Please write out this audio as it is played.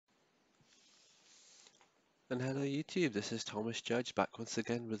And hello YouTube, this is Thomas Judge back once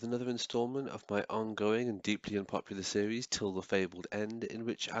again with another installment of my ongoing and deeply unpopular series Till the Fabled End, in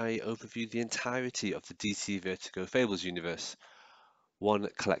which I overview the entirety of the DC Vertigo Fables universe, one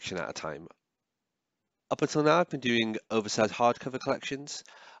collection at a time. Up until now I've been doing oversized hardcover collections.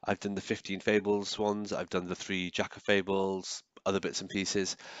 I've done the 15 Fables ones, I've done the 3 Jack of Fables, other bits and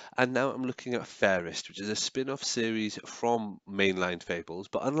pieces, and now I'm looking at Fairest, which is a spin-off series from mainline Fables,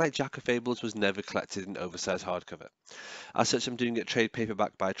 but unlike Jack of Fables was never collected in oversized hardcover. As such, I'm doing it trade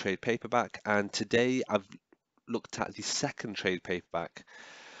paperback by trade paperback, and today I've looked at the second trade paperback,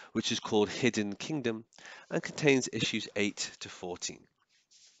 which is called Hidden Kingdom and contains issues 8 to 14.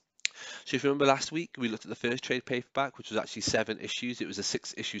 So if you remember last week, we looked at the first trade paperback, which was actually 7 issues. It was a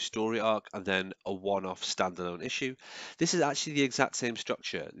 6 issue story arc and then a one-off standalone issue. This is actually the exact same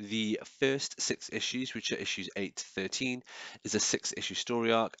structure. The first 6 issues, which are issues 8 to 13, is a 6 issue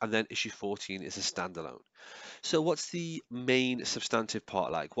story arc, and then issue 14 is a standalone. So what's the main substantive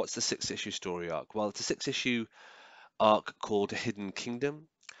part like? What's the 6 issue story arc? Well, it's a 6 issue arc called Hidden Kingdom,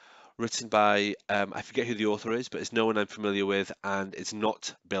 written by I forget who the author is, but it's no one I'm familiar with, and it's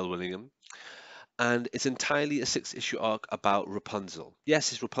not Bill Willingham. And it's entirely a 6 issue arc about Rapunzel.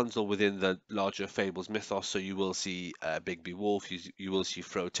 Yes, it's Rapunzel within the larger Fables mythos, so you will see Bigby Wolf, you will see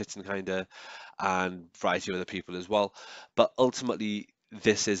Fro Tittenkinder, and a variety of other people as well. But ultimately,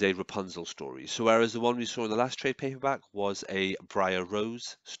 this is a Rapunzel story. So whereas the one we saw in the last trade paperback was a Briar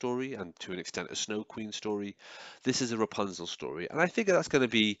Rose story, and to an extent a Snow Queen story, this is a Rapunzel story. And I figure that's going to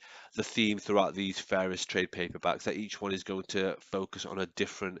be the theme throughout these Fairest trade paperbacks, that each one is going to focus on a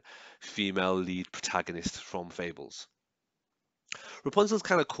different female lead protagonist from Fables. Rapunzel's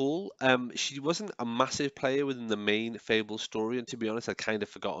kind of cool. She wasn't a massive player within the main Fable story, and to be honest, I'd kind of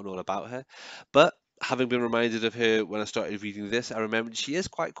forgotten all about her. But having been reminded of her when I started reading this, I remembered she is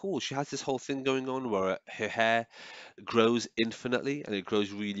quite cool. She has this whole thing going on where her hair grows infinitely and it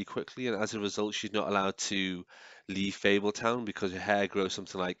grows really quickly, and as a result, she's not allowed to leave Fabletown because her hair grows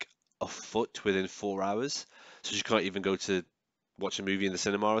something like a foot within 4 hours. So she can't even go to watch a movie in the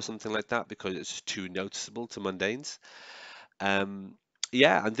cinema or something like that because it's just too noticeable to mundanes. Um,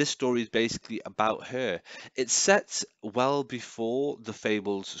 yeah, and this story is basically about her. It's set well before the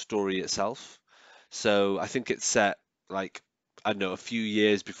Fables story itself. So I think it's set like, I don't know, a few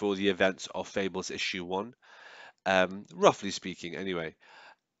years before the events of Fables issue 1, roughly speaking, anyway.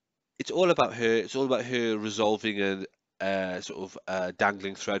 It's all about her. It's all about her resolving a sort of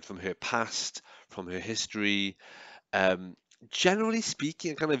dangling thread from her past, from her history, um, generally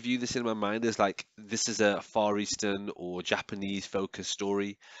speaking, I kind of view this in my mind as like this is a Far Eastern or Japanese focused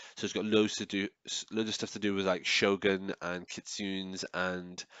story. So it's got loads of stuff to do with like shogun and kitsunes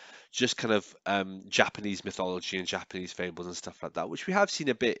and just kind of Japanese mythology and Japanese fables and stuff like that, which we have seen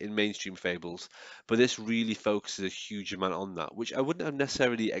a bit in mainstream fables, but this really focuses a huge amount on that, which I wouldn't have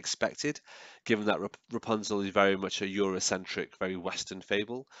necessarily expected, given that Rapunzel is very much a Eurocentric, very Western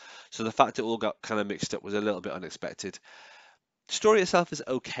fable. So the fact it all got kind of mixed up was a little bit unexpected. The story itself is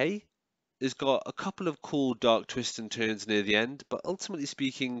okay. It's got a couple of cool dark twists and turns near the end, but ultimately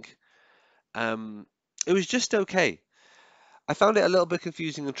speaking, um, it was just okay. I found it a little bit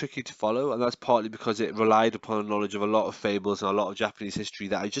confusing and tricky to follow, and that's partly because it relied upon a knowledge of a lot of fables and a lot of Japanese history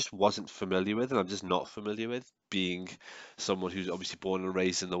that I just wasn't familiar with, and I'm just not familiar with, being someone who's obviously born and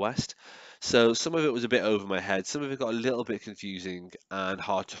raised in the West. So some of it was a bit over my head, some of it got a little bit confusing and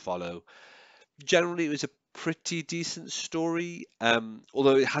hard to follow. Generally, it was a pretty decent story,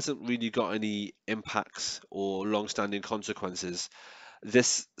 although it hasn't really got any impacts or long-standing consequences.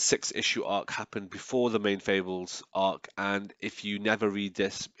 This 6 issue arc happened before the main Fables arc, and if you never read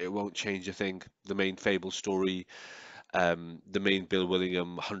this, it won't change a thing. The main Fable story, the main Bill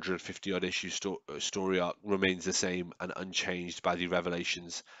Willingham 150 odd issue story arc remains the same and unchanged by the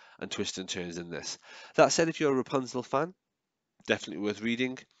revelations and twists and turns in this. That said, if you're a Rapunzel fan, definitely worth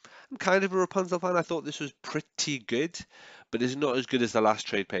reading. I'm kind of a Rapunzel fan. I thought this was pretty good, but it's not as good as the last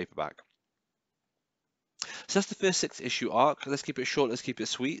trade paperback. So that's the first 6 issue arc. Let's keep it short, let's keep it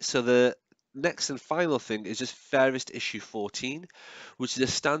sweet. So the next and final thing is just Fairest issue 14, which is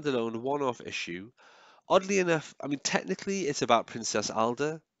a standalone one-off issue. Oddly enough, I mean, technically it's about Princess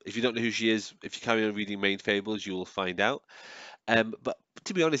Alda. If you don't know who she is, if you carry on reading main fables, you will find out. But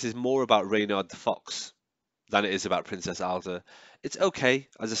to be honest, it's more about Reynard the Fox than it is about Princess Alda. It's okay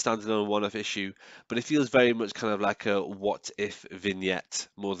as a standalone one-off issue, but it feels very much kind of like a what if vignette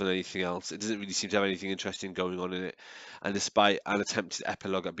more than anything else. It doesn't really seem to have anything interesting going on in it. And despite an attempted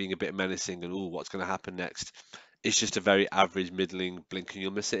epilogue at being a bit menacing and, ooh, what's going to happen next? It's just a very average, middling, blink and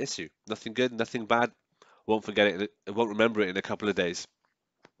you'll miss it issue. Nothing good, nothing bad. Won't forget it. Won't remember it in a couple of days.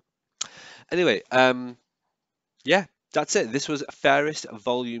 Anyway, Yeah, that's it. This was Fairest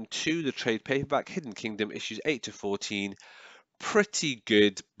Volume 2, the trade paperback, Hidden Kingdom, issues 8 to 14. Pretty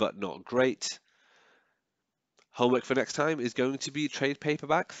good, but not great. Homework for next time is going to be trade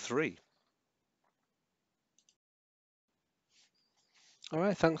paperback 3. All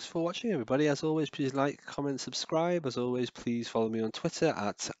right, thanks for watching, everybody. As always, please like, comment, subscribe. As always, please follow me on Twitter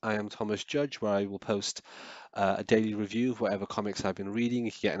at I am Thomas Judge, where I will post a daily review of whatever comics I've been reading.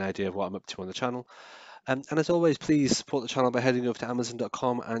 You can get an idea of what I'm up to on the channel. And as always, please support the channel by heading over to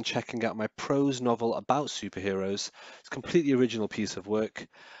Amazon.com and checking out my prose novel about superheroes. It's a completely original piece of work.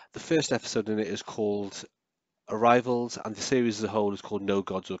 The first episode in it is called Arrivals, and the series as a whole is called No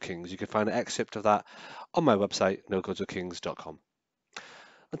Gods or Kings. You can find an excerpt of that on my website, nogodsorkings.com.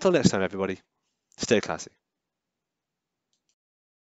 Until next time, everybody, stay classy.